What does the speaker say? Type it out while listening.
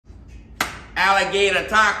alligator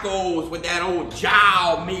tacos with that old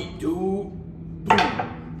jowl meat, dude.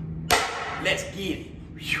 Boom. Let's get it.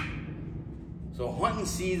 Whew. So hunting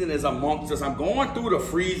season is amongst us. I'm going through the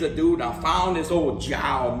freezer, dude. I found this old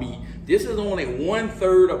jowl meat. This is only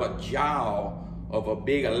 1/3 of a jowl of a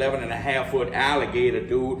big 11.5-foot alligator,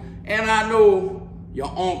 dude. And I know your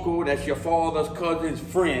uncle, that's your father's cousin's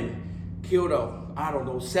friend, killed a, I don't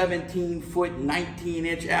know, 17-foot,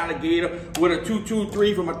 19-inch alligator with a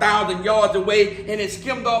 .223 from 1,000 yards away, and it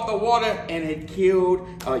skimmed off the water and it killed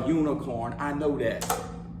a unicorn. I know that.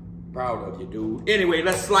 Proud of you, dude. Anyway,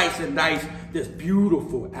 let's slice and dice this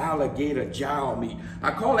beautiful alligator jowl meat.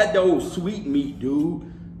 I call that the old sweet meat, dude.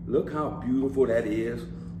 Look how beautiful that is.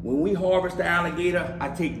 When we harvest the alligator, I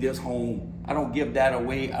take this home. I don't give that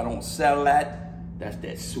away. I don't sell that. That's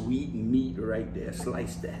that sweet meat right there.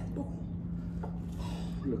 Slice that. Boom.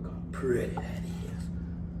 Look how pretty that is.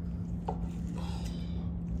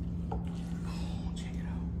 Check it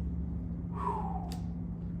out. Whew.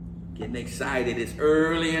 Getting excited. It's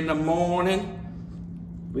early in the morning.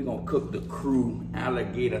 We're gonna cook the crew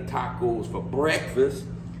alligator tacos for breakfast.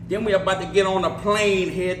 Then we're about to get on a plane,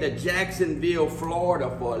 head to Jacksonville, Florida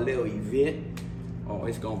for a little event. Oh,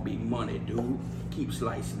 it's gonna be money, dude. Keep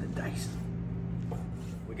slicing and dicing.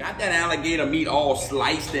 We got that alligator meat all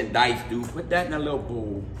sliced and diced, dude. Put that in a little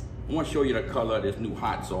bowl. I want to show you the color of this new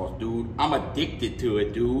hot sauce, dude. I'm addicted to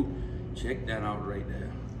it, dude. Check that out right there.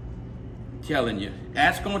 I'm telling you,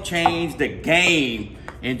 that's gonna change the game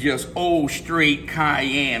in just old straight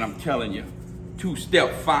cayenne. I'm telling you.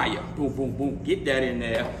 2-step fire. Boom, boom, boom. Get that in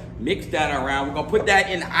there. Mix that around. We're gonna put that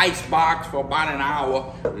in the ice box for about an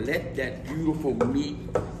hour. Let that beautiful meat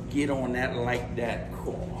get on that like that.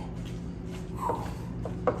 Cool.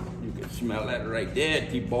 You can smell that right there,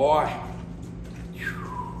 T-boy.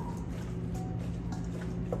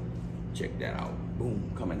 Check that out.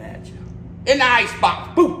 Boom, coming at you. In the ice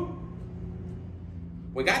box. Boom.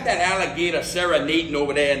 We got that alligator serenading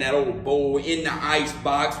over there in that old bowl, in the ice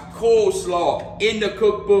box. Coleslaw in the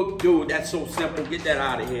cookbook. Dude, that's so simple. Get that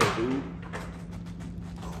out of here, dude.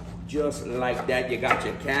 Just like that, you got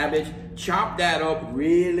your cabbage. Chop that up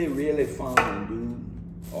really, really fine, dude.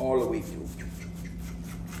 All the way through.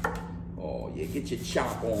 Oh, yeah, get your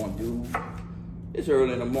chop on, dude. It's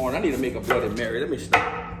early in the morning. I need to make a Bloody Mary. Let me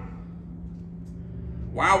stop.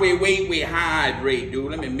 While we wait, we hydrate,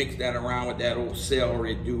 dude. Let me mix that around with that old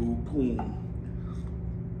celery, dude. Boom.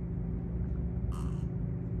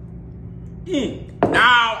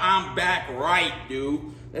 Now I'm back right, dude.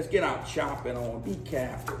 Let's get our chopping on. Be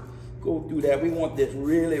careful. Go through that. We want this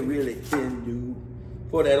really, really thin, dude.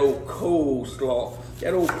 For that old coleslaw.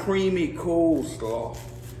 That old creamy coleslaw.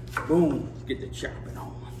 Boom. Let's get the chopping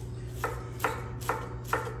on.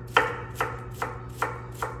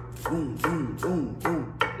 Boom, boom, boom,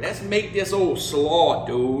 boom. Let's make this old slaw,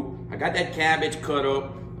 dude. I got that cabbage cut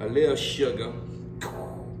up, a little sugar,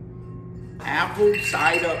 apple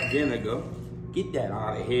cider vinegar. Get that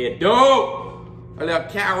out of here, dude. A little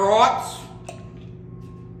carrots.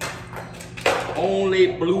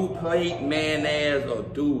 Only blue plate mayonnaise or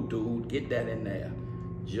dude. Get that in there.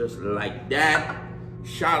 Just like that.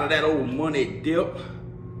 Shot of that old money dip.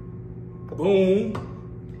 Boom.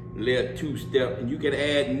 Little 2-step, and you can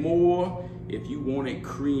add more if you want it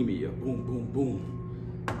creamier. Boom, boom,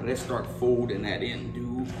 boom. Let's start folding that in,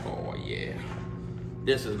 dude. Oh yeah,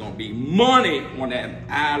 this is gonna be money on that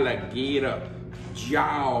alligator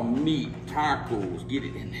jowl meat tacos. Get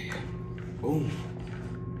it in there. Boom,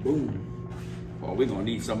 boom. Oh, we're gonna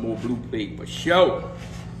need some more blue plate for sure.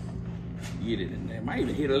 Get it in there. Might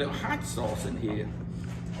even hit a little hot sauce in here.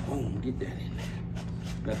 Boom, get that in there.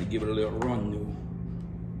 Got to give it a little run, dude.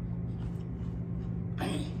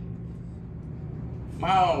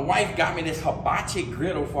 My wife got me this hibachi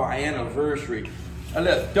griddle for our anniversary. A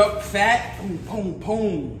little duck fat, boom, boom,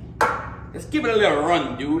 boom. Let's give it a little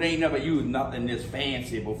run, dude. Ain't never used nothing this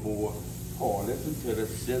fancy before. Oh, listen to the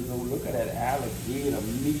sizzle. Look at that alligator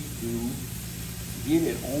meat, dude. Get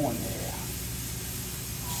it on there.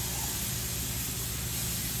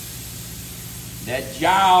 That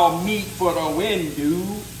jowl meat for the win,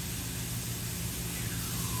 dude.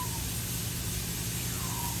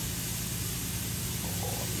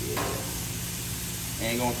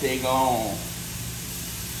 Ain't gonna take long.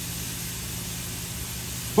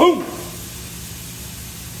 Boom!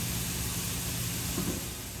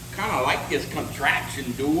 Kinda like this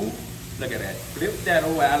contraction, dude. Look at that. Flip that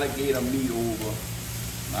old alligator meat over.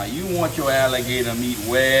 Now you want your alligator meat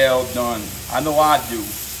well done. I know I do.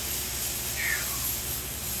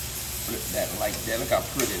 Flip that like that. Look how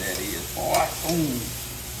pretty that is, boy. Boom.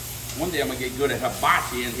 One day I'm gonna get good at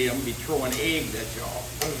hibachi in here. I'm gonna be throwing eggs at y'all.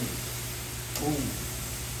 Boom. Boom,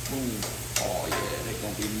 boom. Oh yeah, that's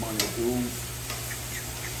gonna be money, dude.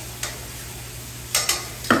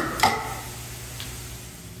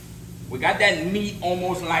 We got that meat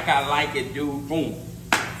almost like I like it, dude. Boom.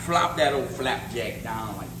 Flop that old flapjack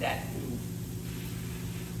down like that, dude.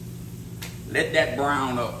 Let that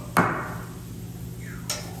brown up.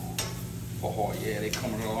 Oh yeah, they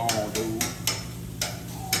coming along, dude.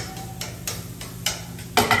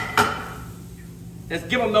 Let's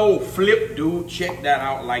give them the old flip, dude. Check that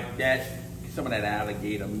out like that. Some of that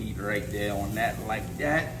alligator meat right there on that like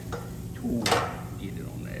that. Ooh, get it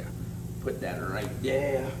on there. Put that right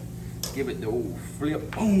there. Give it the old flip.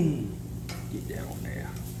 Boom. Get that on there.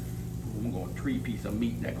 Ooh, I'm going 3 pieces of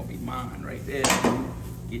meat. That's going to be mine right there.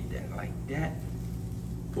 Get that like that.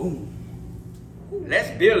 Boom.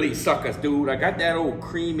 Let's build these suckers, dude. I got that old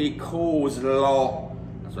creamy coleslaw.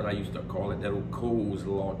 That's what I used to call it, that old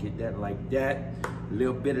coleslaw. Get that like that. A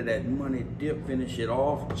little bit of that money dip. Finish it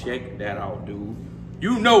off. Check that out, dude.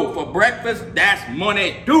 You know, for breakfast, that's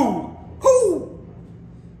money, dude. Whoo!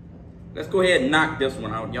 Let's go ahead and knock this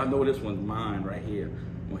one out. Y'all know this one's mine right here.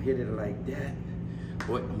 I'm gonna hit it like that.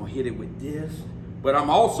 But I'm gonna hit it with this. But I'm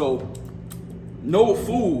also, no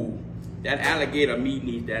fool, that alligator meat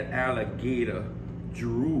needs that alligator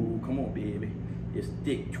drool. Come on, baby. It's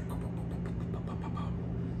thick.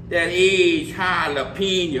 That aged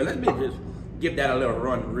jalapeno. Let me just give that a little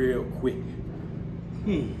run real quick.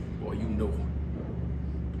 Boy, you know.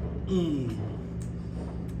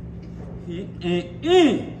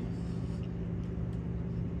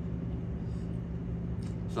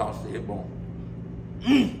 Sauce is bon.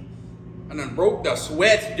 I done broke the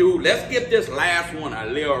sweats, dude. Let's give this last one a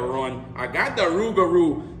little run. I got the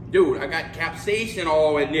rougarou. Dude, I got capsaicin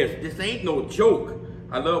all in this. This ain't no joke.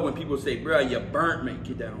 I love when people say, bro, you burnt me.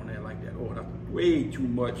 Get that on there like that. Oh, that's way too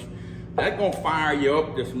much. That's gonna fire you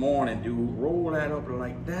up this morning, dude. Roll that up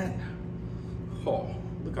like that. Oh,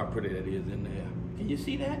 look how pretty that is in there. Can you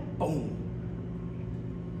see that? Boom.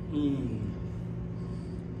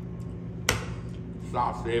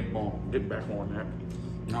 Sauce is bon. Get back on that.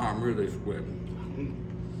 Now I'm really sweating.